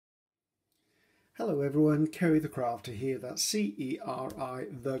Hello everyone, Ceri the Crafter here, that's C-E-R-I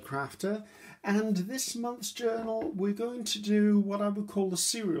the Crafter, and this month's journal we're going to do what I would call a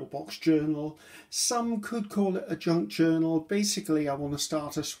cereal box journal. Some could call it a junk journal. Basically I want to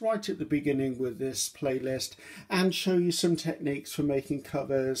start us right at the beginning with this playlist and show you some techniques for making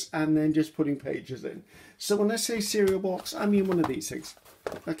covers and then just putting pages in. So when I say cereal box, I mean one of these things.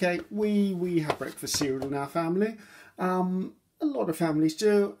 Okay, we have breakfast cereal in our family. A lot of families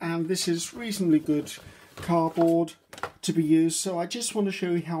do, and this is reasonably good cardboard to be used, so I just want to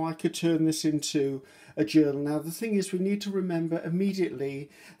show you how I could turn this into a journal. Now the thing is, we need to remember immediately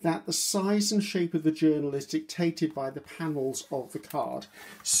that the size and shape of the journal is dictated by the panels of the card.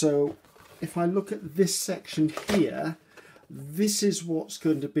 So if I look at this section here, this is what's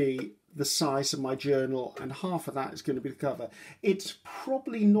going to be the size of my journal, and half of that is going to be the cover. It's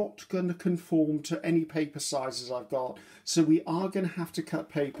probably not going to conform to any paper sizes I've got, so we are going to have to cut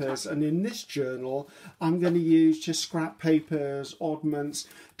papers, and in this journal I'm going to use just scrap papers, oddments,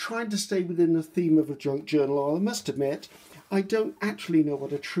 trying to stay within the theme of a junk journal. I must admit, I don't actually know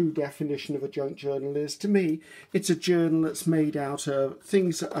what a true definition of a junk journal is. To me, it's a journal that's made out of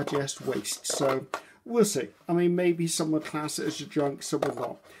things that are just waste, so we'll see. I mean, maybe some would class it as a junk, some would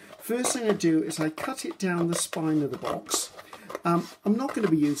not. First thing I do is I cut it down the spine of the box. I'm not going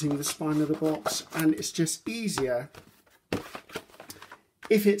to be using the spine of the box, and it's just easier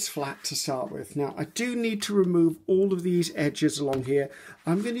if it's flat to start with. Now I do need to remove all of these edges along here.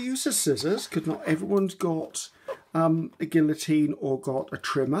 I'm going to use the scissors because not everyone's got a guillotine or got a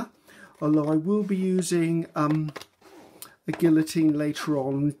trimmer, although I will be using a guillotine later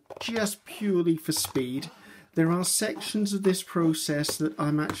on just purely for speed. There are sections of this process that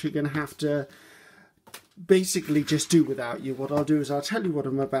I'm actually going to have to basically just do without you. What I'll do is I'll tell you what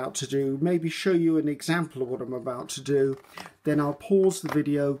I'm about to do, maybe show you an example of what I'm about to do, then I'll pause the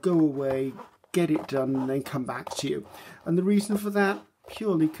video, go away, get it done, and then come back to you. And the reason for that,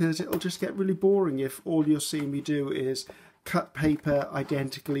 purely because it'll just get really boring if all you're seeing me do is cut paper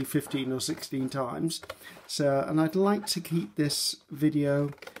identically 15 or 16 times. So, and I'd like to keep this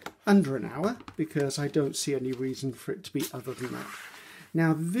video under an hour because I don't see any reason for it to be other than that.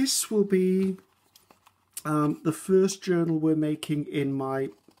 Now this will be the first journal we're making in my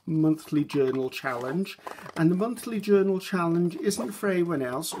monthly journal challenge, and the monthly journal challenge isn't for anyone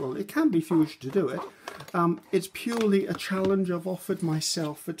else. Well, it can be if you wish to do it. It's purely a challenge I've offered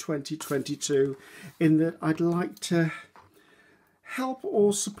myself for 2022 in that I'd like to help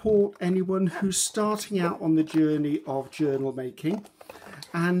or support anyone who's starting out on the journey of journal making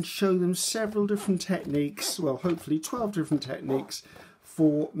and show them several different techniques, well hopefully 12 different techniques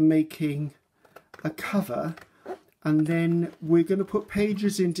for making a cover, and then we're going to put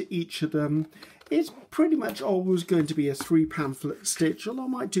pages into each of them. It's pretty much always going to be a 3 pamphlet stitch, although I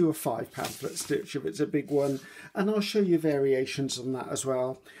might do a 5 pamphlet stitch if it's a big one, and I'll show you variations on that as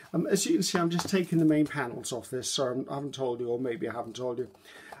well. As you can see, I'm just taking the main panels off this, so I haven't told you, or maybe I haven't told you.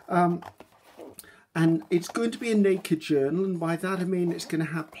 And it's going to be a naked journal, and by that I mean it's going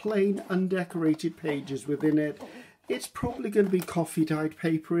to have plain undecorated pages within it. It's probably going to be coffee dyed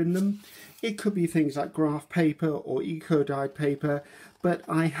paper in them. It could be things like graph paper or eco dyed paper, but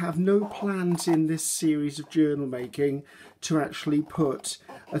I have no plans in this series of journal making to actually put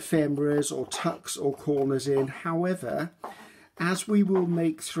ephemeras or tucks or corners in. However, as we will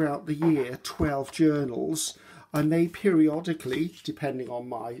make throughout the year 12 journals, I may periodically, depending on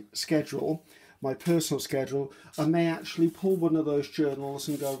my schedule, my personal schedule, I may actually pull one of those journals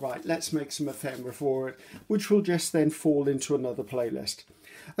and go, right, let's make some ephemera for it, which will just then fall into another playlist.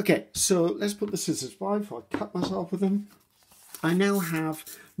 Okay, so let's put the scissors by before I cut myself with them. I now have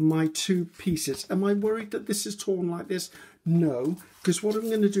my 2 pieces. Am I worried that this is torn like this? No, because what I'm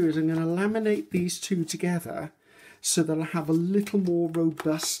going to do is I'm going to laminate these 2 together so that I have a little more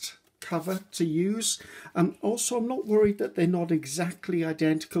robust cover to use. Also, I'm not worried that they're not exactly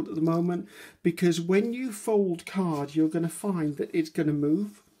identical at the moment, because when you fold card you're going to find that it's going to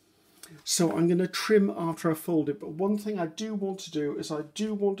move, so I'm going to trim after I fold it. But one thing I do want to do is I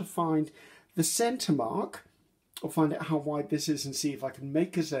do want to find the center mark, or find out how wide this is and see if I can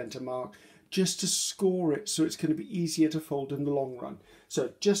make a center mark just to score it so it's going to be easier to fold in the long run.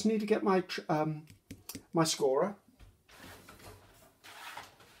 So just need to get my my scorer.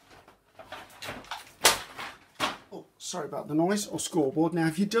 Sorry about the noise, or scoreboard. Now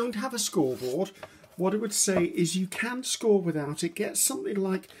if you don't have a scoreboard, what I would say is you can score without it. Get something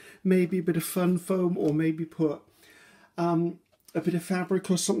like maybe a bit of fun foam, or maybe put a bit of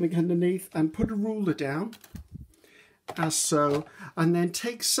fabric or something underneath, and put a ruler down as so, and then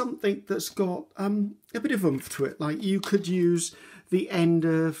take something that's got a bit of oomph to it. Like you could use the end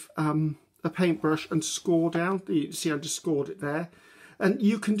of a paintbrush and score down. You see I just scored it there. And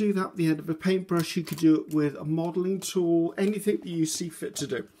you can do that at the end of a paintbrush. You could do it with a modelling tool, anything that you see fit to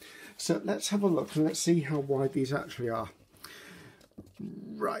do. So let's have a look and let's see how wide these actually are.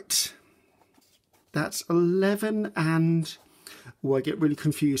 Right. That's 11 and... Oh, I get really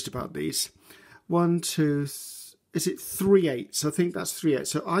confused about these. 1, 2, is it 3/8? I think that's 3/8.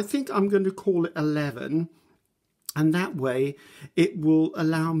 So I think I'm going to call it 11. And that way it will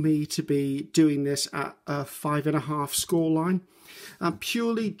allow me to be doing this at a 5.5 score line.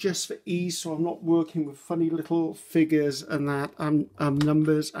 Purely just for ease, so I'm not working with funny little figures and that,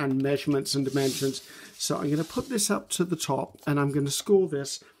 numbers and measurements and dimensions. So I'm going to put this up to the top and I'm going to score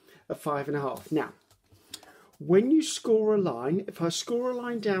this at 5.5. Now, when you score a line, if I score a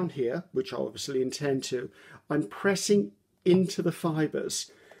line down here, which I obviously intend to, I'm pressing into the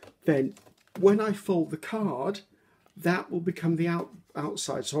fibres. Then when I fold the card, that will become the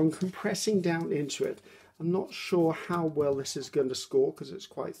outside. So I'm compressing down into it. I'm not sure how well this is going to score because it's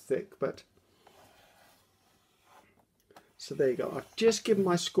quite thick, but so there you go. I've just given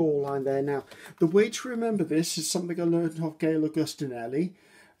my score line there. Now, the way to remember this is something I learned off Gail Augustinelli.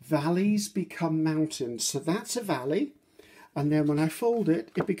 Valleys become mountains. So that's a valley, and then when I fold it,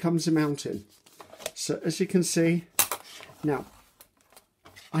 it becomes a mountain. So as you can see, now,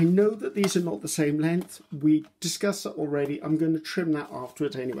 I know that these are not the same length. We discussed that already. I'm going to trim that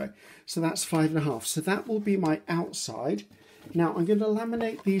afterwards anyway. So that's 5.5. So that will be my outside. Now I'm going to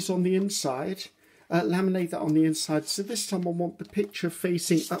laminate these on the inside. Laminate that on the inside. So this time I want the picture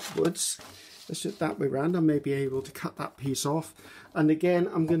facing upwards. Let's do it that way around. I may be able to cut that piece off. And again,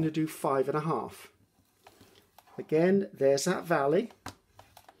 I'm going to do 5.5. Again, there's that valley.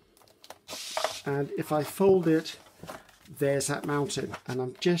 And if I fold it, there's that mountain, and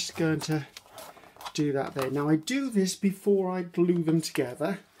I'm just going to do that there. Now I do this before I glue them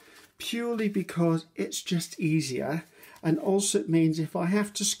together, purely because it's just easier, and also it means if I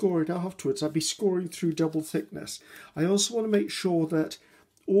have to score it afterwards, I'll be scoring through double thickness. I also want to make sure that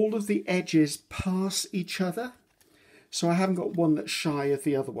all of the edges pass each other, so I haven't got one that's shy of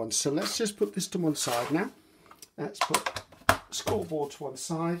the other one. So let's just put this to one side now. Let's put scoreboard to one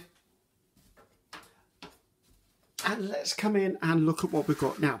side. And let's come in and look at what we've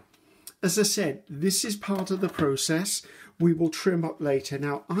got. Now, as I said, this is part of the process. We will trim up later.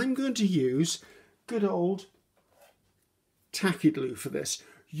 Now, I'm going to use good old tacky glue for this.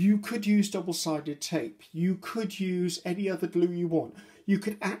 You could use double-sided tape. You could use any other glue you want. You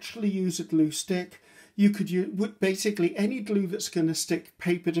could actually use a glue stick. You could use basically any glue that's going to stick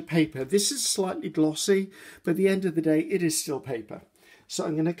paper to paper. This is slightly glossy, but at the end of the day, it is still paper. So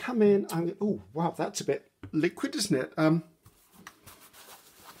I'm going to come in. Oh, wow, that's a bit liquid, isn't it? Let me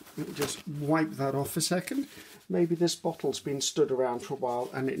just wipe that off a second. Maybe this bottle's been stood around for a while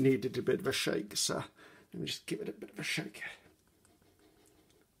and it needed a bit of a shake. So let me just give it a bit of a shake.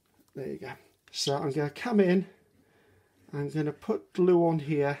 There you go. So I'm going to come in. I'm going to put glue on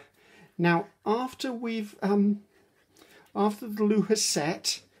here. Now, after we've after the glue has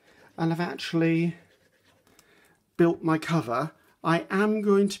set and I've actually built my cover, I am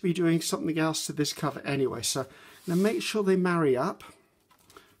going to be doing something else to this cover anyway. So now make sure they marry up,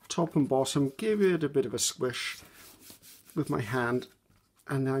 top and bottom. Give it a bit of a squish with my hand,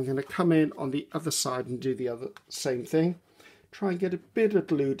 and then I'm going to come in on the other side and do the other same thing. Try and get a bit of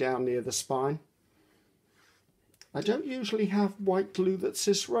glue down near the spine. I don't usually have white glue that's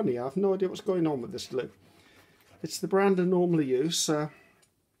this runny. I have no idea what's going on with this glue. It's the brand I normally use,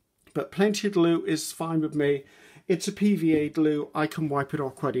 but plenty of glue is fine with me. It's a PVA glue. I can wipe it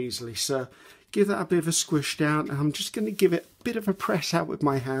off quite easily. So give that a bit of a squish down, and I'm just going to give it a bit of a press out with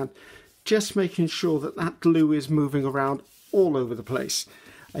my hand, just making sure that that glue is moving around all over the place.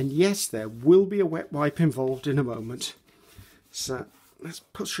 And yes, there will be a wet wipe involved in a moment. So let's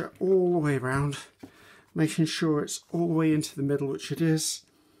push it all the way around, making sure it's all the way into the middle, which it is.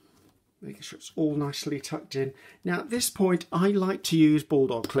 Making sure it's all nicely tucked in. Now at this point, I like to use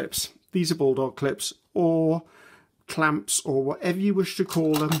bulldog clips. These are bulldog clips or clamps or whatever you wish to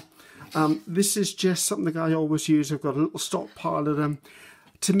call them. This is just something I always use. I've got a little stockpile of them.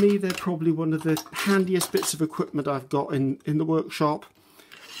 To me, they're probably one of the handiest bits of equipment I've got in the workshop.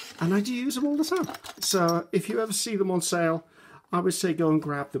 And I do use them all the time. So if you ever see them on sale, I would say go and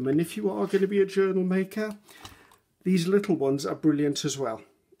grab them. And if you are going to be a journal maker, these little ones are brilliant as well.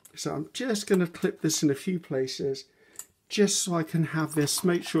 So I'm just going to clip this in a few places, just so I can have this,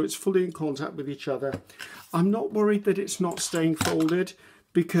 make sure it's fully in contact with each other. I'm not worried that it's not staying folded,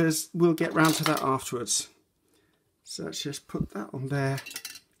 because we'll get round to that afterwards. So let's just put that on there.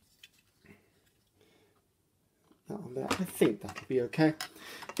 that on there. I think that'll be okay.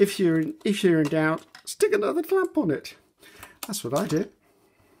 If you're in doubt, stick another clamp on it. That's what I do.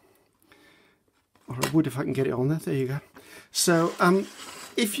 Or I would if I can get it on there. There you go. So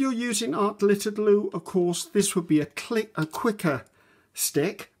if you're using art glitter glue, of course, this would be a quicker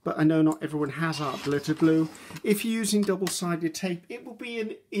stick, but I know not everyone has art glitter glue. If you're using double-sided tape, it will be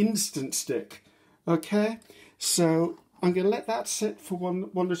an instant stick. Okay, so I'm going to let that sit for one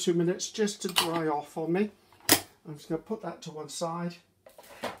or 2 minutes just to dry off on me. I'm just going to put that to one side.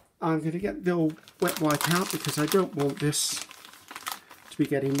 I'm going to get the old wet wipe out because I don't want this to be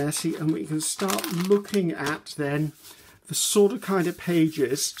getting messy, and we can start looking at then the sort of kind of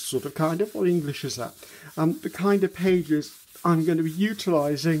pages, what English is that? The kind of pages I'm going to be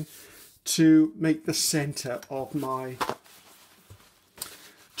utilising to make the centre of my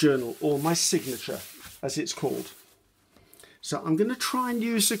journal, or my signature as it's called. So I'm going to try and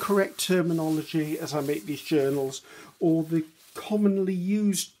use the correct terminology as I make these journals, or the commonly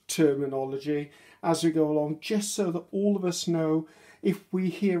used terminology as we go along, just so that all of us know, if we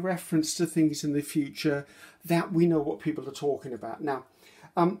hear reference to things in the future, that we know what people are talking about. Now,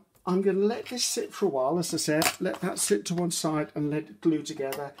 I'm going to let this sit for a while, as I said, let that sit to one side and let it glue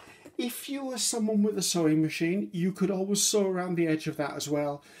together. If you are someone with a sewing machine, you could always sew around the edge of that as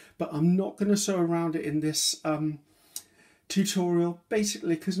well, but I'm not going to sew around it in this tutorial,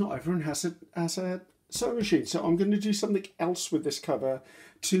 basically because not everyone has a sewing machine. So I'm going to do something else with this cover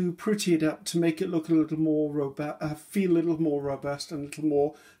to pretty it up, to make it look a little more robust, feel a little more robust and a little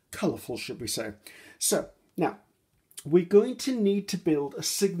more colourful, should we say. So now we're going to need to build a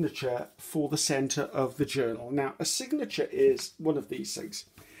signature for the centre of the journal. Now, a signature is one of these things.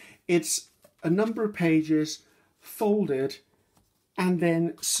 It's a number of pages folded and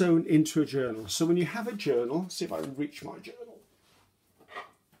then sewn into a journal. So when you have a journal, see if I can reach my journal.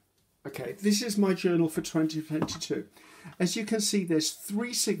 Okay, this is my journal for 2022. As you can see, there's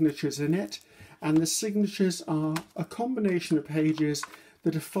 3 signatures in it, and the signatures are a combination of pages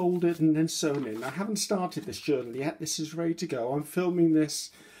that are folded and then sewn in. I haven't started this journal yet. This is ready to go. I'm filming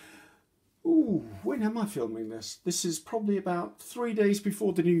this. Ooh, when am I filming this? This is probably about 3 days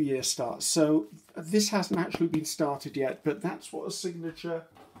before the new year starts. So this hasn't actually been started yet, but that's what a signature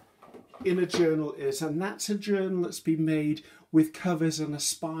in a journal is. And that's a journal that's been made with covers and a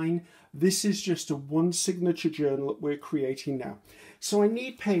spine. This is just a one signature journal that we're creating now. So I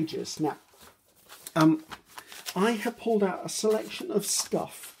need pages. Now, I have pulled out a selection of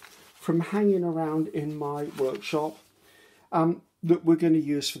stuff from hanging around in my workshop that we're going to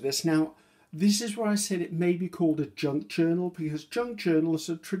use for this. Now, this is where I said it may be called a junk journal, because junk journals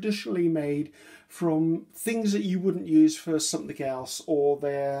are traditionally made from things that you wouldn't use for something else, or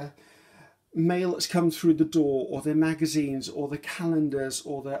their mail that's come through the door, or their magazines, or their calendars,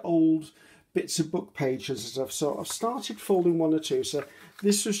 or their old bits of book pages and stuff. So I've started folding 1 or 2. So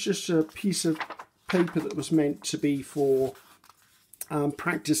this was just a piece of paper that was meant to be for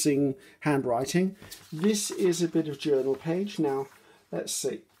practicing handwriting. This is a bit of journal page. Now, let's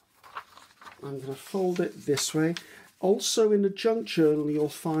see. I'm going to fold it this way. Also, in a junk journal, you'll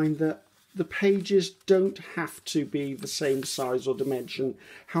find that the pages don't have to be the same size or dimension.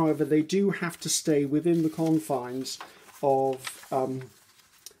 However, they do have to stay within the confines of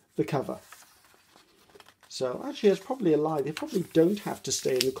the cover. So actually, that's probably a lie. They probably don't have to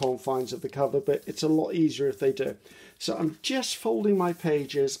stay in the confines of the cover, but it's a lot easier if they do. So I'm just folding my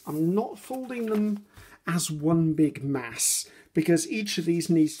pages. I'm not folding them as one big mass, because each of these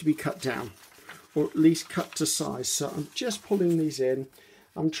needs to be cut down, or at least cut to size. So I'm just pulling these in.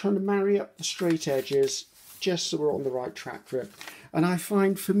 I'm trying to marry up the straight edges just so we're on the right track for it. And I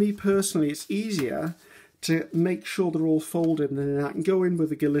find, for me personally, it's easier to make sure they're all folded, and then I can go in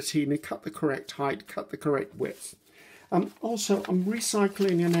with a guillotine and cut the correct height, cut the correct width. Also, I'm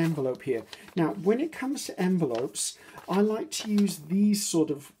recycling an envelope here. Now, when it comes to envelopes, I like to use these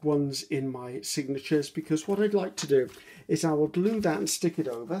sort of ones in my signatures, because what I'd like to do is I will glue that and stick it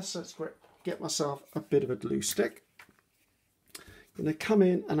over. So let's get myself a bit of a glue stick. I'm going to come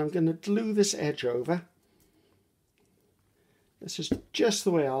in and I'm going to glue this edge over. This is just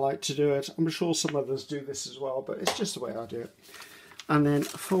the way I like to do it. I'm sure some others do this as well, but it's just the way I do it. And then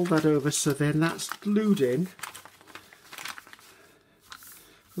fold that over, so then that's glued in.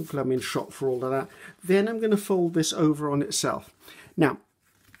 Hopefully I'm in shot for all of that. Then I'm going to fold this over on itself. Now,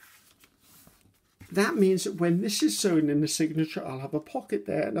 that means that when this is sewn in the signature, I'll have a pocket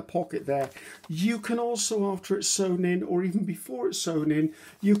there and a pocket there. You can also, after it's sewn in, or even before it's sewn in,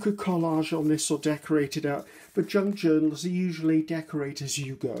 you could collage on this or decorate it out. But junk journals are usually decorate as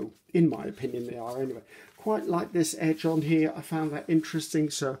you go. In my opinion, they are anyway. Quite like this edge on here. I found that interesting,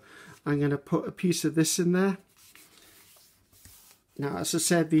 so I'm going to put a piece of this in there. Now, as I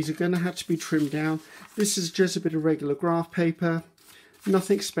said, these are going to have to be trimmed down. This is just a bit of regular graph paper,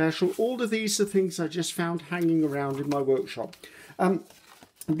 nothing special. All of these are things I just found hanging around in my workshop.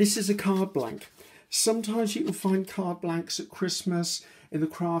 This is a card blank. Sometimes you can find card blanks at Christmas in the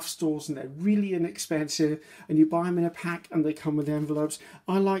craft stores and they're really inexpensive and you buy them in a pack and they come with envelopes.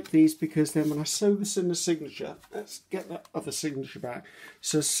 I like these because then when I sew this in a signature, let's get that other signature back.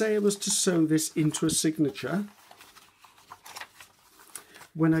 So say I was to sew this into a signature.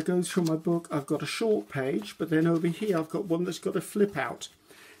 When I go through my book, I've got a short page, but then over here I've got one that's got a flip out.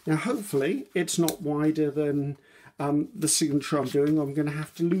 Now hopefully it's not wider than the signature I'm doing. I'm going to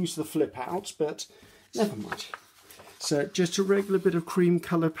have to lose the flip out, but never mind. So just a regular bit of cream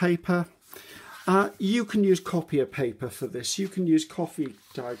colour paper. You can use copier paper for this. You can use coffee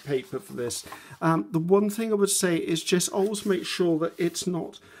dye paper for this. The one thing I would say is just always make sure that it's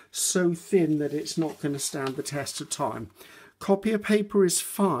not so thin that it's not going to stand the test of time. Copier paper is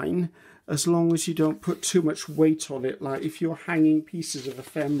fine as long as you don't put too much weight on it. Like if you're hanging pieces of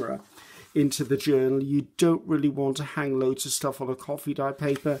ephemera into the journal, you don't really want to hang loads of stuff on a coffee dye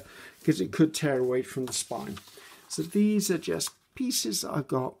paper because it could tear away from the spine. So these are just pieces that I've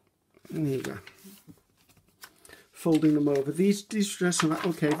got. There you go. Folding them over. These just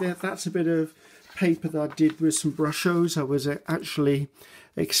okay. That's a bit of paper that I did with some brushos. I was actually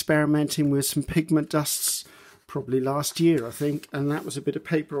experimenting with some pigment dusts probably last year, I think, and that was a bit of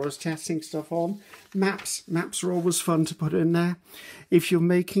paper I was testing stuff on. Maps are always fun to put in there. If you're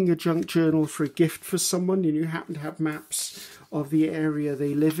making a junk journal for a gift for someone and you happen to have maps of the area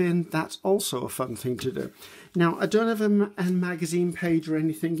they live in, that's also a fun thing to do. Now, I don't have a magazine page or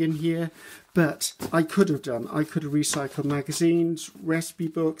anything in here, but I could have recycled magazines, recipe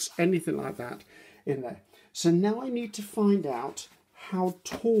books, anything like that in there. So now I need to find out how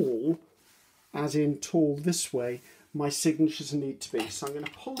tall, as in tall this way, my signatures need to be. So I'm going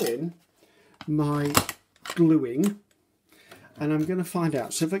to pull in my gluing and I'm going to find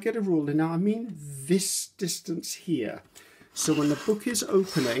out. So if I get a ruler, now I mean this distance here. So when the book is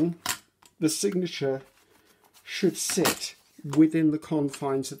opening, the signature should sit within the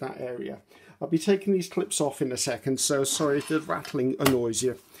confines of that area. I'll be taking these clips off in a second, so sorry if the rattling annoys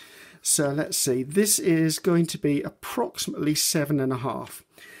you. So let's see, this is going to be approximately 7.5.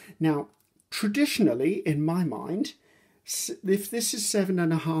 Now, traditionally, in my mind, if this is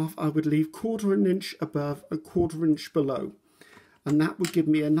 7.5, I would leave 1/4 inch above and 1/4 inch below. And that would give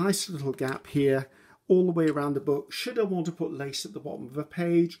me a nice little gap here all the way around the book. Should I want to put lace at the bottom of a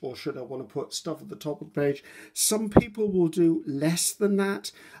page, or should I want to put stuff at the top of the page? Some people will do less than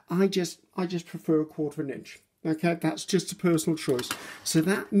that. I just prefer 1/4 inch. Okay, that's just a personal choice. So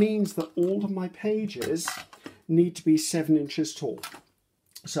that means that all of my pages need to be 7 inches tall.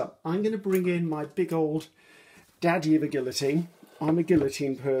 So I'm going to bring in my big old daddy of a guillotine. I'm a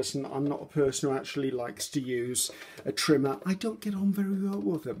guillotine person. I'm not a person who actually likes to use a trimmer. I don't get on very well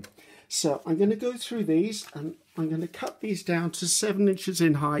with them. So I'm going to go through these and I'm going to cut these down to 7 inches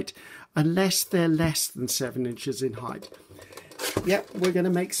in height, unless they're less than 7 inches in height. Yep, we're going to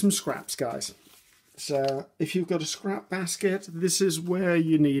make some scraps, guys. So if you've got a scrap basket, this is where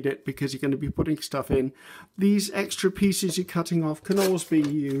you need it because you're going to be putting stuff in. These extra pieces you're cutting off can always be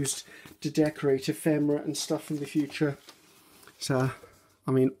used to decorate ephemera and stuff in the future. So,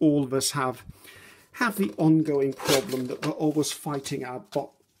 I mean, all of us have the ongoing problem that we're always fighting our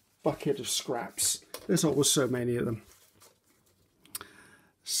bucket of scraps. There's always so many of them.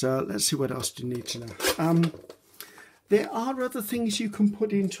 So let's see, what else do you need to know? There are other things you can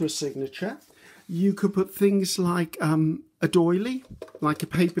put into a signature. You could put things like a doily, like a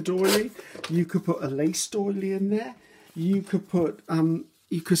paper doily. You could put a lace doily in there. You could put,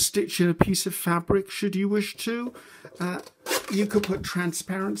 you could stitch in a piece of fabric should you wish to. You could put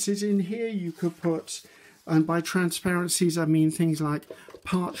transparencies in here. You could put, and by transparencies I mean things like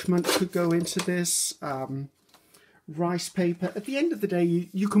parchment could go into this, rice paper. At the end of the day,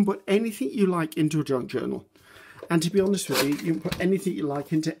 you can put anything you like into a junk journal. And to be honest with you, you can put anything you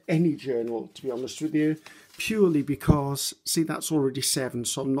like into any journal, to be honest with you, purely because, see, that's already 7,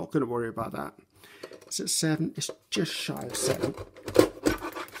 so I'm not going to worry about that. Is it 7? It's just shy of 7.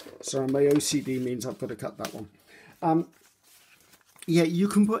 So my OCD means I've got to cut that one. Yeah, you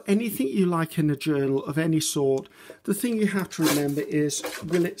can put anything you like in a journal of any sort. The thing you have to remember is,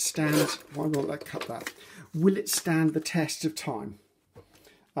 will it stand, why won't I cut that? Will it stand the test of time?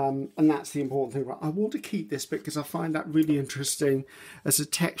 And that's the important thing. I want to keep this bit because I find that really interesting as a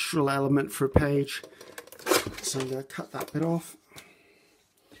textural element for a page. So I'm going to cut that bit off.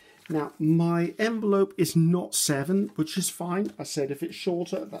 Now, my envelope is not 7, which is fine. I said if it's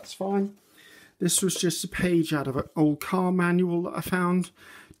shorter, that's fine. This was just a page out of an old car manual that I found.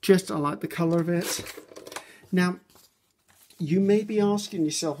 I like the colour of it. Now, you may be asking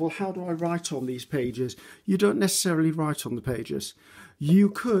yourself, well, how do I write on these pages? You don't necessarily write on the pages. You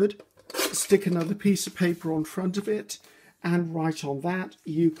could stick another piece of paper on front of it and write on that.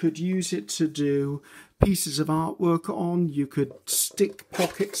 You could use it to do pieces of artwork on. You could stick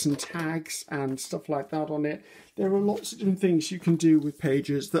pockets and tags and stuff like that on it. There are lots of different things you can do with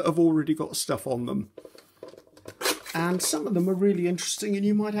pages that have already got stuff on them. And some of them are really interesting and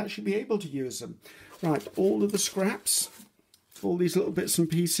you might actually be able to use them. Right, all of the scraps, all these little bits and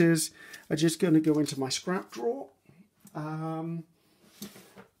pieces are just going to go into my scrap drawer.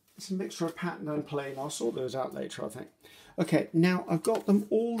 It's a mixture of pattern and plain. I'll sort those out later, I think. Okay, now I've got them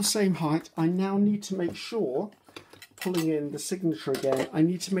all the same height. I now need to make sure, pulling in the signature again, I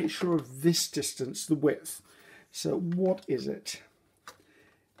need to make sure of this distance, the width. So what is it?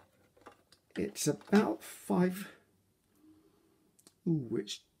 It's about 5... Ooh,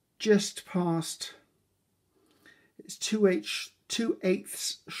 it's just past... It's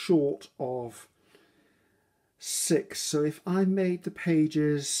 2/8 short of 6. So if I made the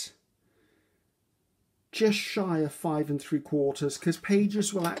pages just shy of 5 3/4, because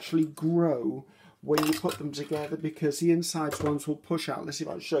pages will actually grow when you put them together because the inside ones will push out. Let's see if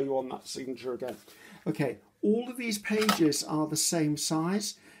I can show you on that signature again. Okay, all of these pages are the same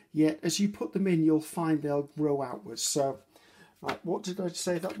size, yet as you put them in, you'll find they'll grow outwards. So, right, what did I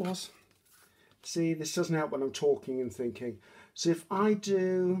say that was? See, this doesn't help when I'm talking and thinking. So if I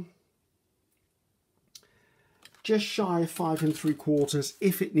do just shy of 5 3/4,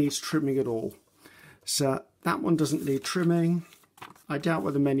 if it needs trimming at all. So that one doesn't need trimming. I doubt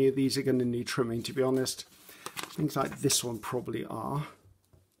whether many of these are going to need trimming, to be honest. Things like this one probably are.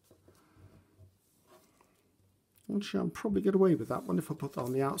 Actually, I'll probably get away with that one if I put that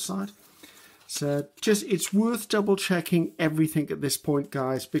on the outside. So it's worth double checking everything at this point,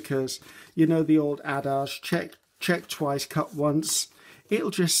 guys, because you know the old adage, check twice, cut once.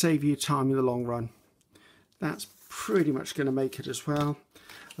 It'll just save you time in the long run. That's pretty much going to make it as well.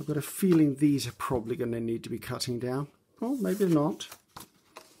 I've got a feeling these are probably going to need to be cutting down. Oh, maybe not.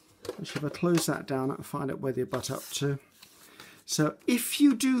 Actually, if I close that down, I can find out where they butt up to. So if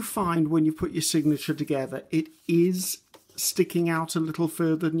you do find when you put your signature together, it is sticking out a little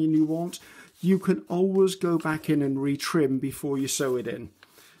further than you want, you can always go back in and retrim before you sew it in,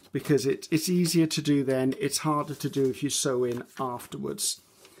 because it's easier to do then. It's harder to do if you sew in afterwards.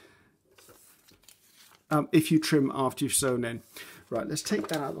 If you trim after you've sewn in. Right, let's take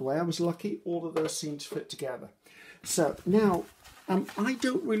that out of the way. I was lucky, all of those seem to fit together. So now, I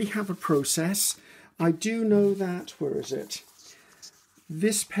don't really have a process. I do know that, where is it?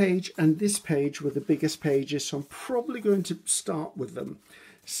 This page and this page were the biggest pages, so I'm probably going to start with them.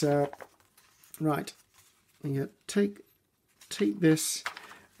 So, right, I'm going to take this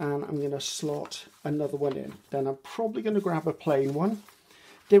and I'm going to slot another one in. Then I'm probably going to grab a plain one.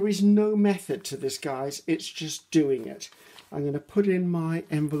 There is no method to this, guys. It's just doing it. I'm going to put in my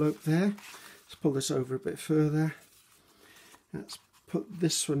envelope there. Let's pull this over a bit further. Let's put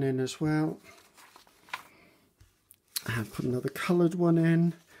this one in as well. And put another coloured one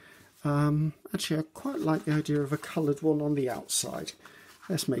in. Actually, I quite like the idea of a coloured one on the outside.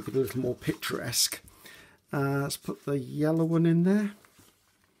 Let's make it a little more picturesque. Let's put the yellow one in there.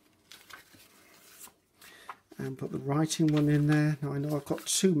 And put the writing one in there. Now I know I've got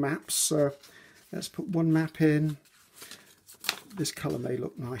two maps, so let's put one map in. This colour may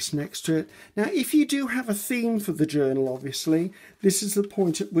look nice next to it. Now, if you do have a theme for the journal, obviously, this is the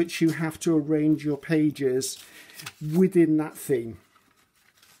point at which you have to arrange your pages within that theme.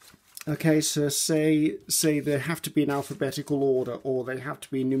 Okay, so say they have to be in alphabetical order, or they have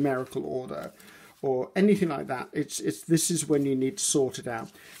to be in numerical order, or anything like that. This is when you need to sort it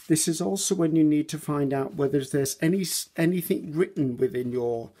out. This is also when you need to find out whether there's anything written within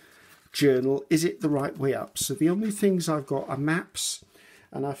your journal. Is it the right way up? So the only things I've got are maps,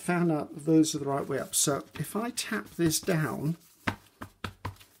 and I found out those are the right way up. So if I tap this down,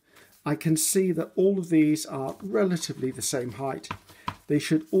 I can see that all of these are relatively the same height. They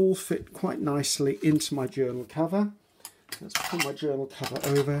should all fit quite nicely into my journal cover. Let's pull my journal cover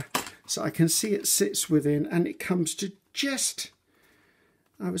over. So I can see it sits within, and it comes to just,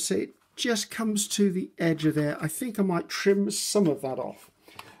 I would say it just comes to the edge of there. I think I might trim some of that off.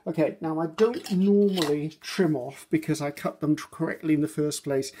 Okay, now I don't normally trim off because I cut them correctly in the first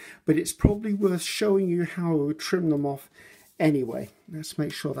place, but it's probably worth showing you how I would trim them off anyway. Let's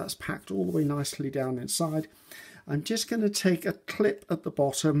make sure that's packed all the way nicely down inside. I'm just going to take a clip at the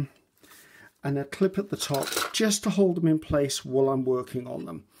bottom and a clip at the top just to hold them in place while I'm working on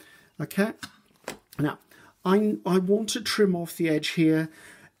them. Okay, Now, I want to trim off the edge here.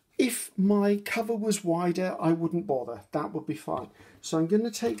 If my cover was wider, I wouldn't bother. That would be fine. So I'm going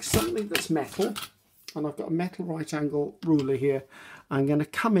to take something that's metal, and I've got a metal right angle ruler here. I'm going to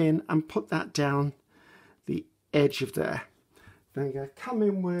come in and put that down the edge of there. Then I'm going to come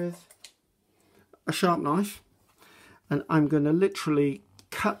in with a sharp knife, and I'm going to literally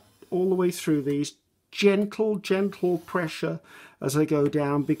cut all the way through these. Gentle pressure as I go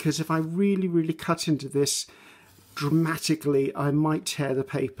down, because if I really cut into this dramatically, I might tear the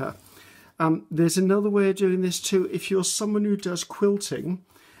paper. There's another way of doing this too. If you're someone who does quilting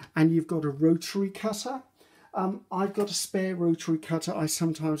and you've got a rotary cutter, I've got a spare rotary cutter I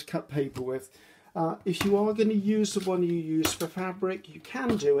sometimes cut paper with. If you are going to use the one you use for fabric, you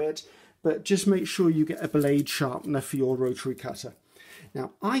can do it, but just make sure you get a blade sharpener for your rotary cutter.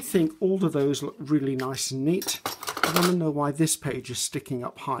 Now, I think all of those look really nice and neat. I want to know why this page is sticking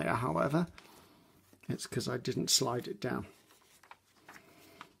up higher, however. It's because I didn't slide it down.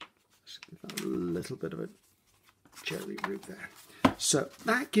 Just give that a little bit of a jerry root there. So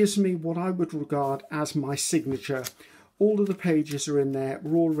that gives me what I would regard as my signature. All of the pages are in there.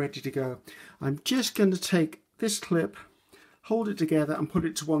 We're all ready to go. I'm just going to take this clip, hold it together and put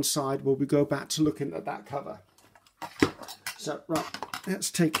it to one side while we go back to looking at that cover. So, right,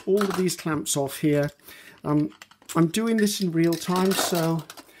 let's take all of these clamps off here. I'm doing this in real time, so,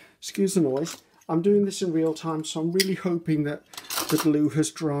 excuse the noise. I'm doing this in real time, so I'm really hoping that the glue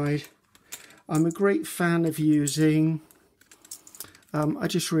has dried. I'm a great fan of using, I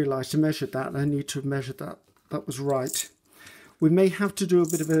just realised I measured that, and I need to have measured that. That was right. We may have to do a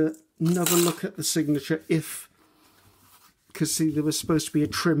bit of another look at the signature because see, there was supposed to be a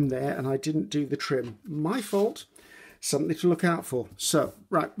trim there, and I didn't do the trim. My fault. Something to look out for. So,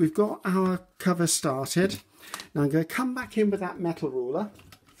 right, we've got our cover started. Now I'm going to come back in with that metal ruler.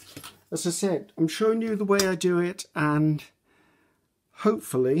 As I said, I'm showing you the way I do it, and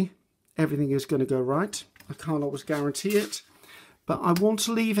hopefully everything is going to go right. I can't always guarantee it, but I want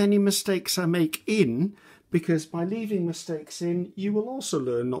to leave any mistakes I make in, because by leaving mistakes in, you will also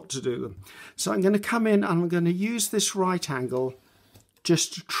learn not to do them. So I'm going to come in and I'm going to use this right angle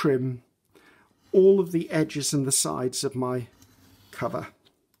just to trim all of the edges and the sides of my cover.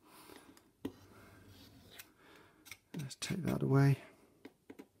 Let's take that away.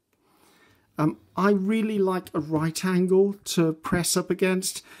 I really like a right angle to press up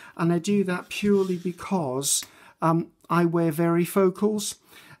against, and I do that purely because I wear varifocals,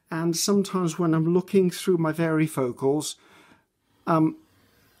 and sometimes when I'm looking through my varifocals, a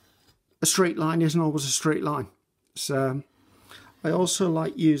straight line isn't always a straight line. So I also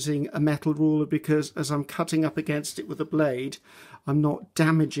like using a metal ruler because as I'm cutting up against it with a blade, I'm not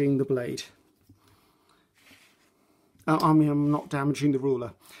damaging the blade. I'm not damaging the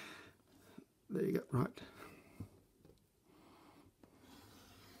ruler. There you go, right.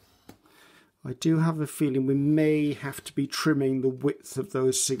 I do have a feeling we may have to be trimming the width of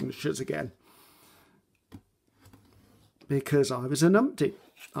those signatures again, because I was a numpty.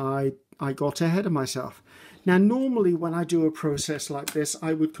 I got ahead of myself. Now, normally when I do a process like this,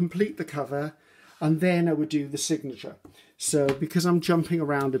 I would complete the cover and then I would do the signature. So because I'm jumping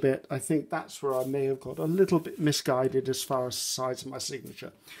around a bit, I think that's where I may have got a little bit misguided as far as the size of my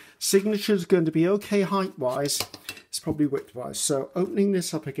signature. Signature is going to be okay height-wise. It's probably width-wise. So opening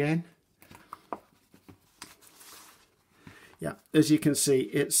this up again. Yeah, as you can see,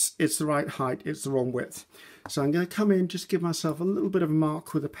 it's the right height, it's the wrong width. So I'm going to come in, just give myself a little bit of a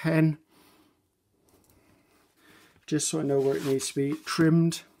mark with a pen, just so I know where it needs to be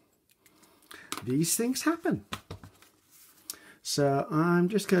trimmed. These things happen. So I'm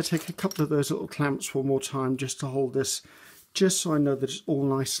just going to take a couple of those little clamps one more time just to hold this, just so I know that it's all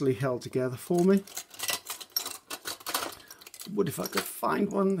nicely held together for me. What if I could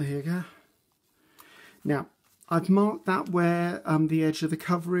find one? There you go. Now, I've marked that where the edge of the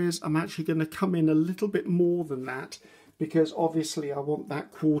cover is. I'm actually going to come in a little bit more than that because obviously I want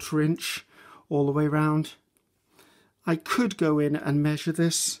that 1/4 inch all the way around. I could go in and measure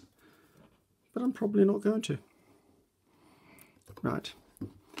this, but I'm probably not going to. Right.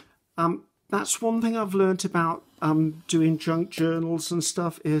 That's one thing I've learnt about doing junk journals and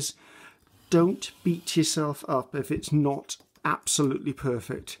stuff is don't beat yourself up if it's not absolutely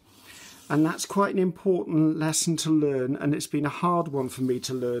perfect. And that's quite an important lesson to learn, and it's been a hard one for me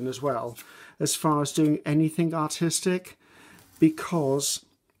to learn as well, as far as doing anything artistic, because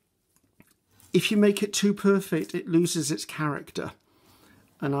if you make it too perfect, it loses its character.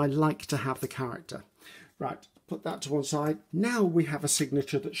 And I like to have the character. Right, put that to one side. Now we have a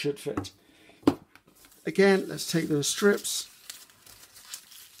signature that should fit. Again, let's take those strips.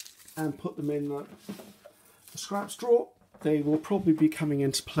 and put them in the scraps drawer. They will probably be coming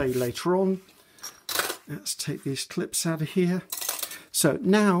into play later on. Let's take these clips out of here. So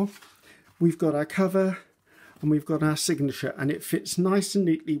now we've got our cover and we've got our signature, and it fits nice and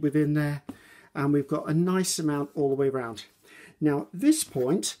neatly within there, and we've got a nice amount all the way around. Now at this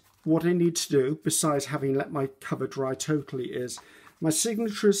point, what I need to do, besides having let my cover dry totally, is my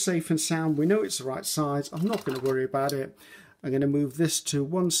signature is safe and sound. We know it's the right size. I'm not going to worry about it. I'm going to move this to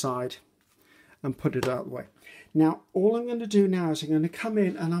one side and put it out of the way. Now, all I'm going to do now is I'm going to come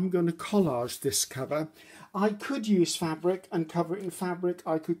in and I'm going to collage this cover. I could use fabric and cover it in fabric.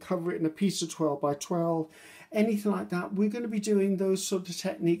 I could cover it in a piece of 12 by 12, anything like that. We're going to be doing those sort of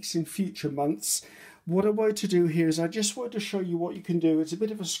techniques in future months. What I wanted to do here is I just wanted to show you what you can do. It's a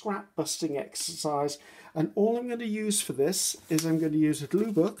bit of a scrap busting exercise. And all I'm going to use for this is I'm going to use a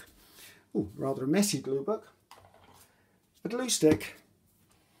glue book. Oh, rather a messy glue book. A glue stick.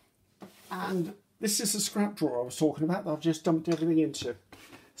 And this is the scrap drawer I was talking about that I've just dumped everything into.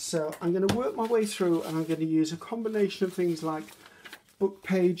 So I'm going to work my way through, and I'm going to use a combination of things like book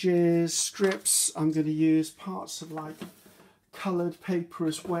pages, strips. I'm going to use parts of like coloured paper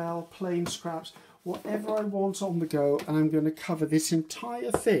as well, plain scraps, whatever I want on the go, and I'm going to cover this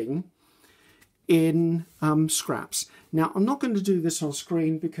entire thing in scraps. Now I'm not going to do this on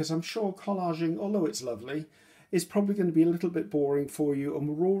screen because I'm sure collaging, although it's lovely, is probably going to be a little bit boring for you, and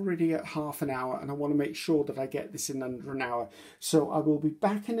we're already at half an hour, and I want to make sure that I get this in under an hour. So I will be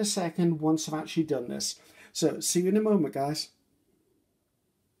back in a second once I've actually done this. So see you in a moment, guys.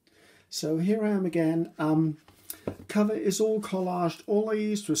 So here I am again. Cover is all collaged. All I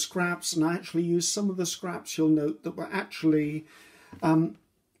used was scraps, and I actually used some of the scraps, you'll note, that were actually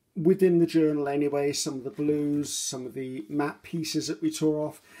within the journal anyway, some of the blues, some of the matte pieces that we tore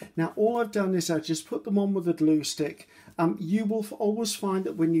off. Now all I've done is I just put them on with a glue stick. You will always find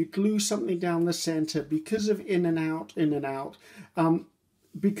that when you glue something down the centre, because of in and out,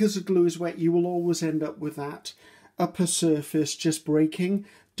 because the glue is wet, you will always end up with that upper surface just breaking.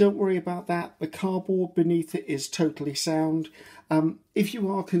 Don't worry about that. The cardboard beneath it is totally sound. If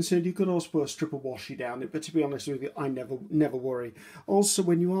you are concerned, you could also put a strip of washi down it, but to be honest with you, I never worry. Also,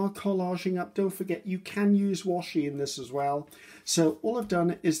 when you are collaging up, don't forget you can use washi in this as well. So all I've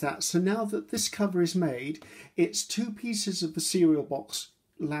done is that. So now that this cover is made, it's 2 pieces of the cereal box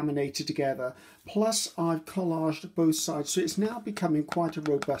laminated together, plus I've collaged both sides, so it's now becoming quite a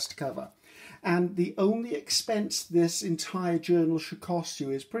robust cover. And the only expense this entire journal should cost you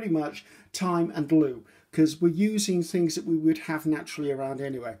is pretty much time and glue, because we're using things that we would have naturally around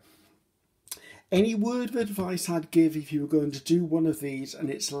anyway. Any word of advice I'd give if you were going to do one of these and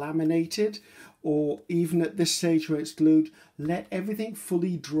it's laminated, or even at this stage where it's glued, let everything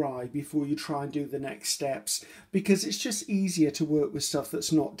fully dry before you try and do the next steps, because it's just easier to work with stuff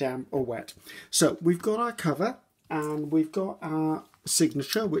that's not damp or wet. So we've got our cover and we've got our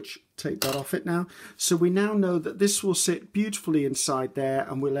signature, which take that off it now. So we now know that this will sit beautifully inside there,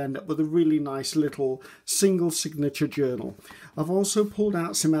 and we'll end up with a really nice little single signature journal. I've also pulled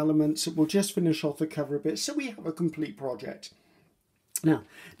out some elements that will just finish off the cover a bit, so we have a complete project. Now,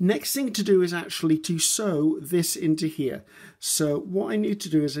 next thing to do is actually to sew this into here. So what I need to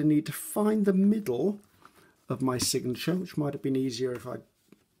do is I need to find the middle of my signature, which might have been easier if I...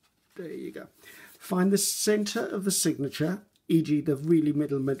 There you go. Find the center of the signature, e.g. the really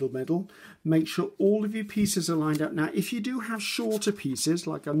middle. Make sure all of your pieces are lined up. Now, if you do have shorter pieces,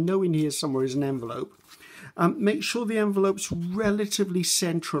 like I know in here somewhere is an envelope, make sure the envelope's relatively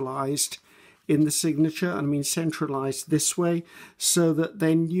centralized in the signature. I mean centralized this way, so that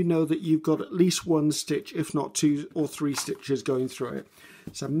then you know that you've got at least 1 stitch, if not 2 or 3 stitches going through it.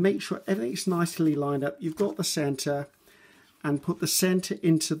 So make sure everything's nicely lined up. You've got the center, and put the center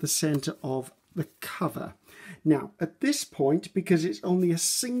into the center of the cover. Now, at this point, because it's only a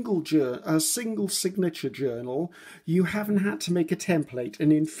single signature journal, you haven't had to make a template.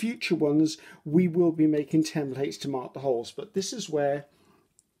 And in future ones, we will be making templates to mark the holes. But this is where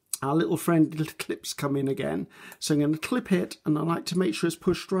our little friend little clips come in again. So I'm going to clip it, and I like to make sure it's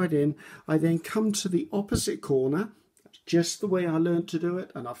pushed right in. I then come to the opposite corner, just the way I learned to do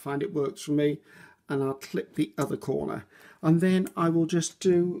it, and I find it works for me. And I'll clip the other corner. And then I will just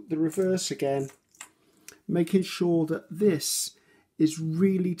do the reverse again, making sure that this is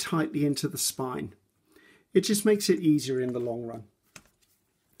really tightly into the spine. It just makes it easier in the long run.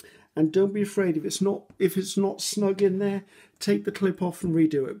 And don't be afraid if it's not snug in there, take the clip off and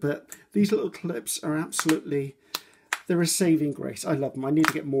redo it. But these little clips are absolutely, they're a saving grace. I love them. I need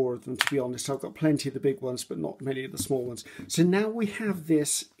to get more of them, to be honest. I've got plenty of the big ones, but not many of the small ones. So now we have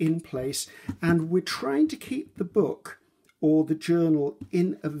this in place, and we're trying to keep the book or the journal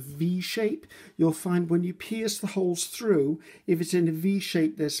in a V shape, you'll find when you pierce the holes through, if it's in a V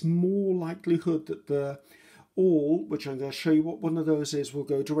shape, there's more likelihood that the awl, which I'm going to show you what one of those is, will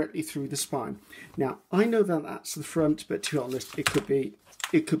go directly through the spine. Now, I know that that's the front, but to be honest, it could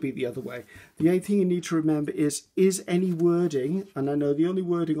be the other way. The only thing you need to remember is any wording, and I know the only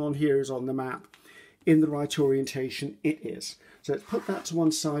wording on here is on the map, in the right orientation. It is. So let's put that to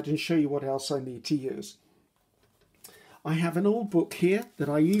one side and show you what else I need to use. I have an old book here that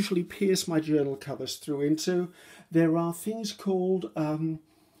I usually pierce my journal covers through into. There are things called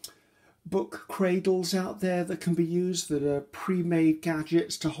book cradles out there that can be used, that are pre-made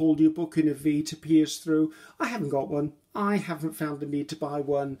gadgets to hold your book in a V to pierce through. I haven't got one. I haven't found the need to buy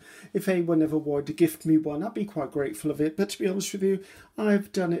one. If anyone ever wanted to gift me one, I'd be quite grateful of it. But to be honest with you,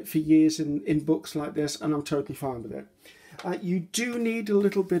 I've done it for years in books like this, and I'm totally fine with it. You do need a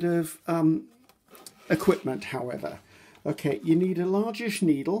little bit of equipment, however. Okay, you need a largish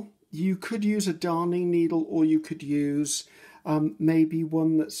needle. You could use a darning needle, or you could use maybe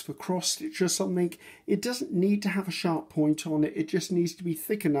one that's for cross stitch or something. It doesn't need to have a sharp point on it. It just needs to be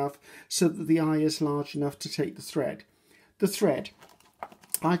thick enough so that the eye is large enough to take the thread. The thread,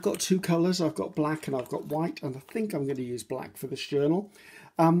 I've got two colours. I've got black and I've got white, and I think I'm going to use black for this journal.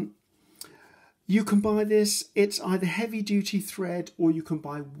 You can buy this, it's either heavy duty thread or you can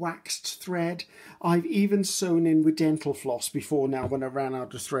buy waxed thread. I've even sewn in with dental floss before now when I ran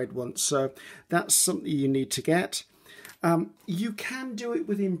out of thread once, so that's something you need to get. You can do it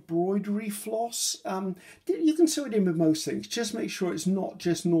with embroidery floss. You can sew it in with most things. Just make sure it's not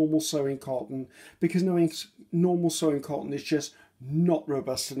just normal sewing cotton, because knowing normal sewing cotton is just not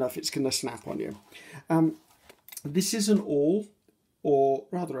robust enough. It's going to snap on you. This is an awl, or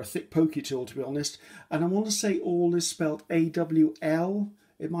rather a thick pokey tool, to be honest. And I want to say awl is spelled A-W-L.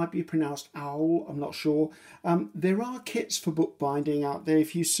 It might be pronounced owl, I'm not sure. There are kits for bookbinding out there.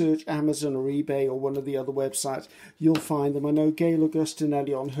 If you search Amazon or eBay or one of the other websites, you'll find them. I know Gail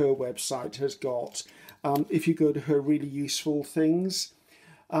Augustinelli on her website has got, if you go to her really useful things,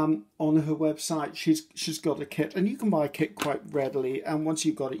 on her website, she's got a kit. And you can buy a kit quite readily. And once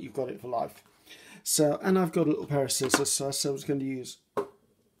you've got it for life. So, and I've got a little pair of scissors, so I was going to use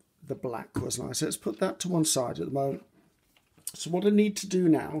the black, wasn't I? So let's put that to one side at the moment. So what I need to do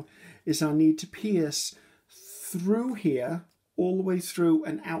now is I need to pierce through here, all the way through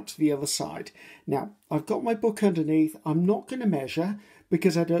and out to the other side. Now, I've got my book underneath. I'm not going to measure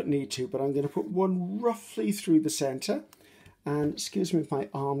because I don't need to, but I'm going to put one roughly through the centre. And excuse me if my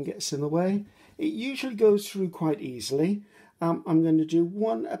arm gets in the way. It usually goes through quite easily. I'm going to do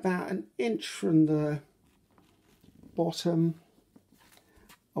one about an inch from the bottom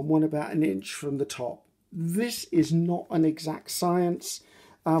and one about an inch from the top. This is not an exact science.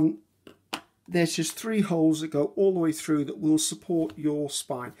 There's just 3 holes that go all the way through that will support your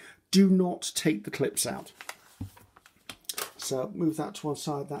spine. Do not take the clips out. So move that to one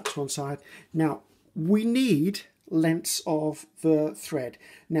side, that to one side. Now, we need lengths of the thread.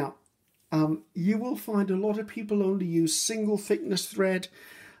 Now, you will find a lot of people only use single thickness thread.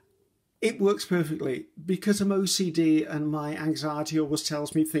 It works perfectly. Because I'm OCD and my anxiety always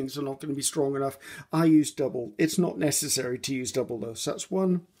tells me things are not going to be strong enough, I use double. It's not necessary to use double though. So that's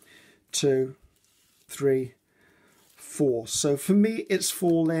 1, 2, 3, 4. So for me, it's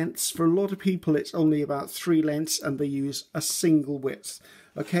 4 lengths. For a lot of people, it's only about 3 lengths and they use a single width.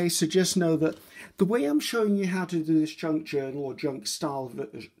 Okay, so just know that the way I'm showing you how to do this junk journal or junk style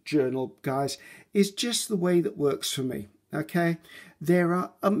journal, guys, is just the way that works for me. Okay, there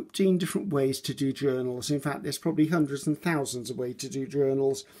are umpteen different ways to do journals. In fact, there's probably hundreds and thousands of ways to do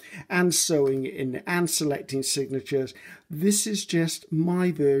journals, and sewing it in and selecting signatures. This is just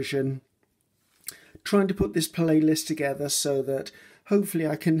my version, trying to put this playlist together so that hopefully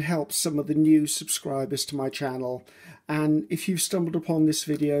I can help some of the new subscribers to my channel. And if you've stumbled upon this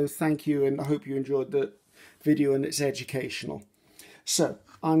video, thank you, and I hope you enjoyed the video and it's educational. So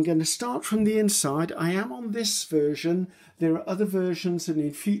I'm going to start from the inside. I am on this version. There are other versions, and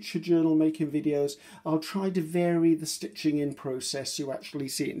in future journal making videos, I'll try to vary the stitching in process so you actually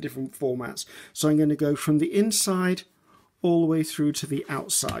see it in different formats. So I'm going to go from the inside all the way through to the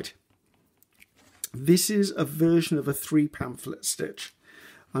outside. This is a version of a 3 pamphlet stitch.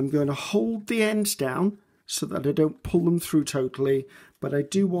 I'm going to hold the ends down so that I don't pull them through totally, but I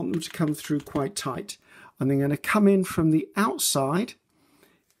do want them to come through quite tight. And I'm going to come in from the outside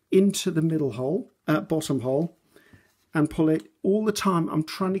into the middle hole, bottom hole, and pull it all the time. I'm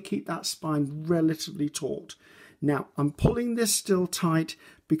trying to keep that spine relatively taut. Now, I'm pulling this still tight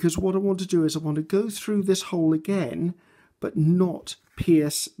because what I want to do is I want to go through this hole again, but not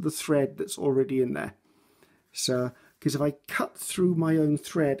pierce the thread that's already in there. So because if I cut through my own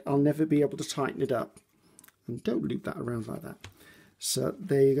thread, I'll never be able to tighten it up. And don't loop that around like that. So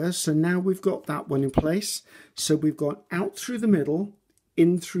there you go. So now we've got that one in place. So we've gone out through the middle,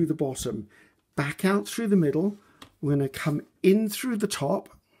 in through the bottom, back out through the middle. We're going to come in through the top.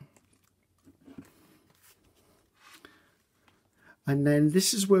 And then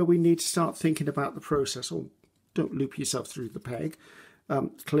this is where we need to start thinking about the process. Oh, don't loop yourself through the peg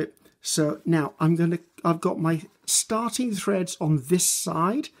clip. So now I've got my starting threads on this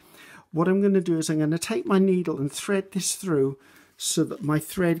side. What I'm going to do is I'm going to take my needle and thread this through so that my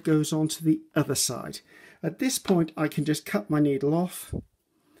thread goes onto the other side. At this point, I can just cut my needle off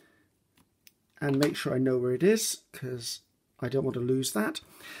and make sure I know where it is, because I don't want to lose that.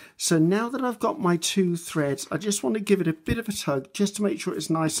 So now that I've got my two threads, I just want to give it a bit of a tug just to make sure it's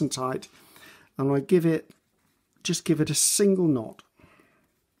nice and tight. And I just give it a single knot.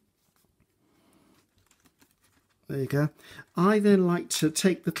 There you go. I then like to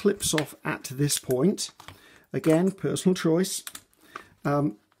take the clips off at this point. Again, personal choice.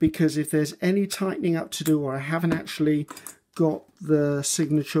 Because if there's any tightening up to do, or I haven't actually got the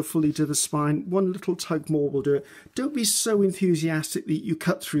signature fully to the spine, one little tug more will do it. Don't be so enthusiastic that you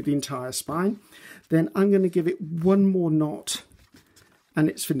cut through the entire spine. Then I'm going to give it one more knot and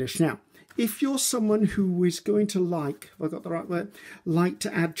it's finished. Now, if you're someone who is going to like, have I got the right word, like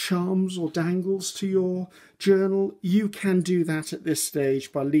to add charms or dangles to your journal, you can do that at this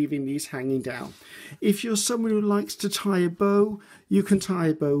stage by leaving these hanging down. If you're someone who likes to tie a bow, you can tie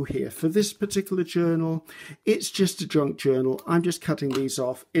a bow here. For this particular journal, it's just a junk journal. I'm just cutting these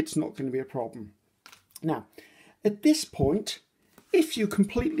off. It's not going to be a problem. Now, at this point, if you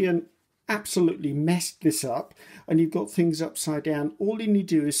completely and absolutely messed this up and you've got things upside down, all you need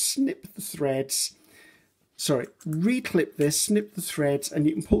to do is snip the threads, reclip this, snip the threads, and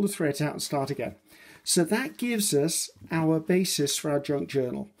you can pull the threads out and start again. So that gives us our basis for our junk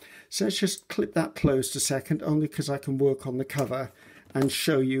journal. So let's just clip that closed a second, only because I can work on the cover and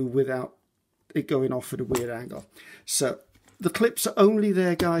show you without it going off at a weird angle. So the clips are only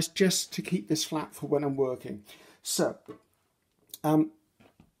there, guys, just to keep this flat for when I'm working. So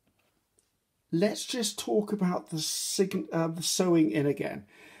let's just talk about the sewing in again.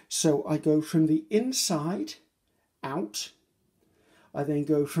 So I go from the inside out, I then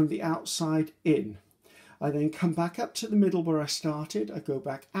go from the outside in. I then come back up to the middle where I started, I go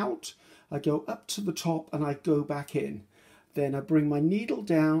back out, I go up to the top and I go back in. Then I bring my needle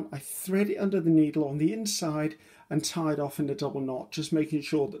down, I thread it under the needle on the inside and tie it off in a double knot, just making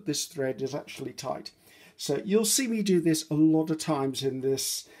sure that this thread is actually tight. So you'll see me do this a lot of times in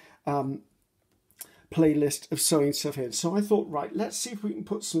this playlist of sewing stuff in. So I thought, right, let's see if we can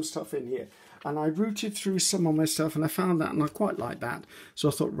put some stuff in here. And I rooted through some of my stuff and I found that and I quite like that. So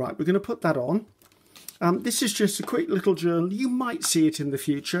I thought, right, we're going to put that on. This is just a quick little journal. You might see it in the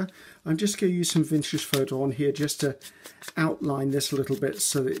future. I'm just going to use some vintage photo on here just to outline this a little bit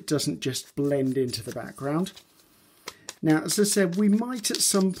so that it doesn't just blend into the background. Now, as I said, we might at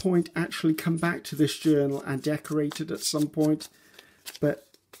some point actually come back to this journal and decorate it at some point, but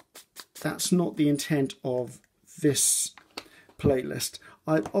that's not the intent of this playlist.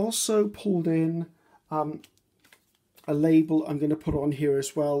 I've also pulled in a label I'm going to put on here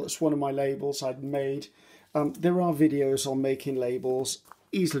as well. It's one of my labels I'd made. There are videos on making labels,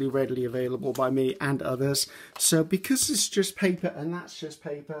 easily readily available by me and others. So because it's just paper and that's just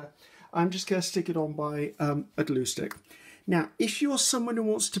paper, I'm just going to stick it on by a glue stick. Now, if you're someone who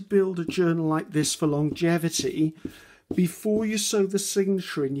wants to build a journal like this for longevity, before you sew the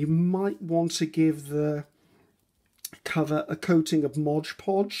signature in, you might want to give the cover a coating of Mod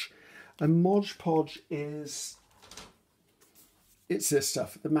Podge. And Mod Podge is, it's this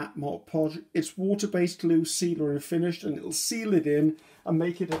stuff, the matte Mod Podge. It's water-based glue, sealer and finished, and it'll seal it in and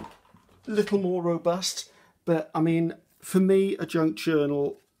make it a little more robust. But I mean, for me, a junk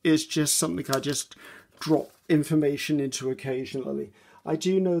journal is just something I just drop information into occasionally. I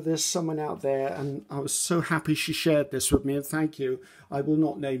do know there's someone out there, and I was so happy she shared this with me, and thank you. I will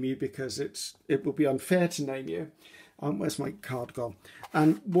not name you because it would be unfair to name you. Where's my card gone?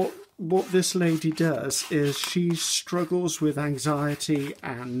 And what this lady does is she struggles with anxiety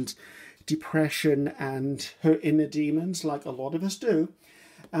and depression and her inner demons, like a lot of us do.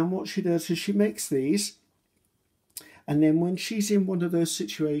 And what she does is she makes these, and then when she's in one of those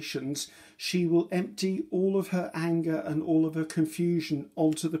situations, she will empty all of her anger and all of her confusion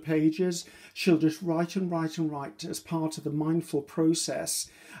onto the pages. She'll just write and write and write as part of the mindful process.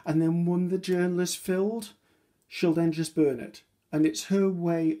 And then when the journal is filled, she'll then just burn it. And it's her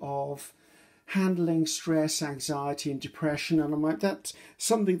way of handling stress, anxiety and depression. And I'm like, that's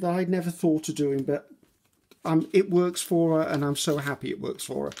something that I'd never thought of doing, but it works for her, and I'm so happy it works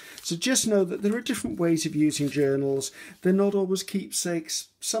for her. So just know that there are different ways of using journals. They're not always keepsakes.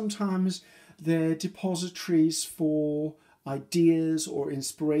 Sometimes they're depositories for ideas or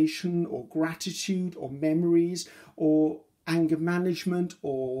inspiration or gratitude or memories or anger management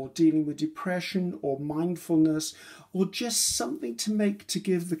or dealing with depression or mindfulness, or just something to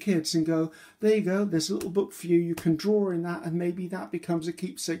give the kids and go, there you go, there's a little book for you, you can draw in that, and maybe that becomes a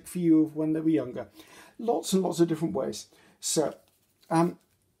keepsake for you of when they were younger. Lots and lots of different ways. So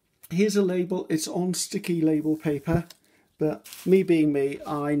here's a label. It's on sticky label paper, but me being me,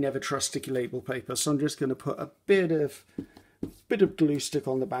 I never trust sticky label paper, so I'm just going to put a bit of glue stick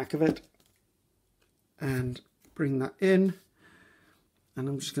on the back of it and bring that in, and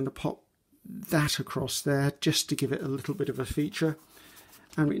I'm just going to pop that across there just to give it a little bit of a feature.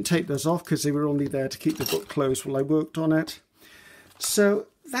 And we can take those off because they were only there to keep the book closed while I worked on it. So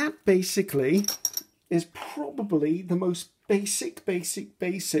that basically is probably the most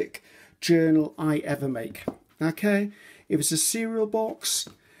basic journal I ever make. Okay, it was a cereal box,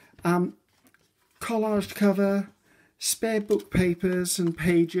 collaged cover, spare book papers and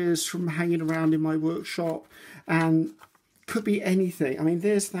pages from hanging around in my workshop, and could be anything. I mean,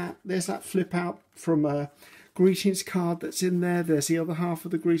 there's that flip out from a greetings card that's in there. There's the other half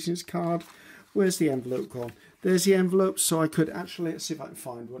of the greetings card. Where's the envelope gone? There's the envelope, so I could actually, let's see if I can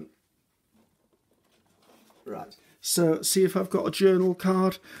find one. Right, so see if I've got a journal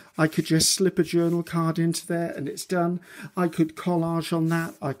card. I could just slip a journal card into there and it's done. I could collage on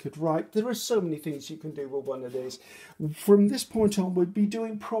that. I could write. There are so many things you can do with one of these. From this point on, we'd be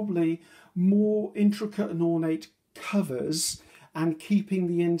doing probably more intricate and ornate covers and keeping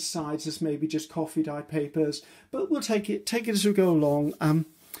the insides as maybe just coffee dye papers. But we'll take it as we go along.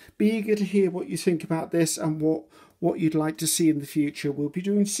 Be eager to hear what you think about this and what you'd like to see in the future. We'll be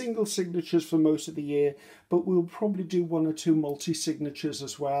doing single signatures for most of the year, but we'll probably do 1 or 2 multi-signatures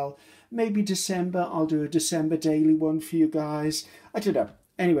as well. Maybe December, I'll do a December daily one for you guys. I don't know.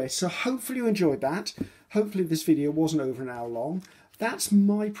 Anyway, so hopefully you enjoyed that. Hopefully this video wasn't over an hour long. That's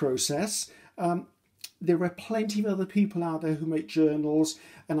my process. There are plenty of other people out there who make journals,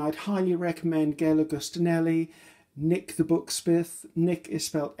 and I'd highly recommend Gail Augustinelli, Nick the Booksmith. Nick is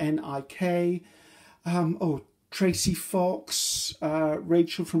spelled N-I-K. Tracy Fox,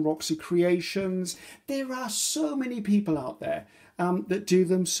 Rachel from Roxy Creations. There are so many people out there that do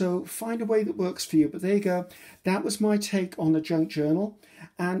them, so find a way that works for you. But there you go. That was my take on a junk journal,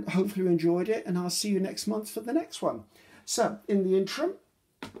 and hopefully you enjoyed it, and I'll see you next month for the next one. So, in the interim,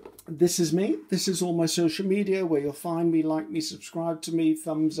 this is me. This is all my social media where you'll find me, like me, subscribe to me,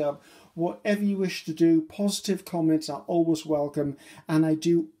 thumbs up. Whatever you wish to do, positive comments are always welcome, and I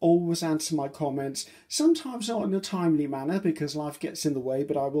do always answer my comments, sometimes not in a timely manner because life gets in the way,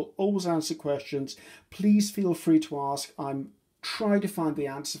 but I will always answer questions. Please feel free to ask. I'm trying to find the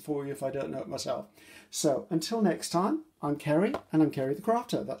answer for you if I don't know it myself. So until next time, I'm Ceri, and I'm Ceri the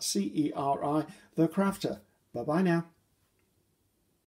Crafter. That's C-E-R-I, the Crafter. Bye-bye now.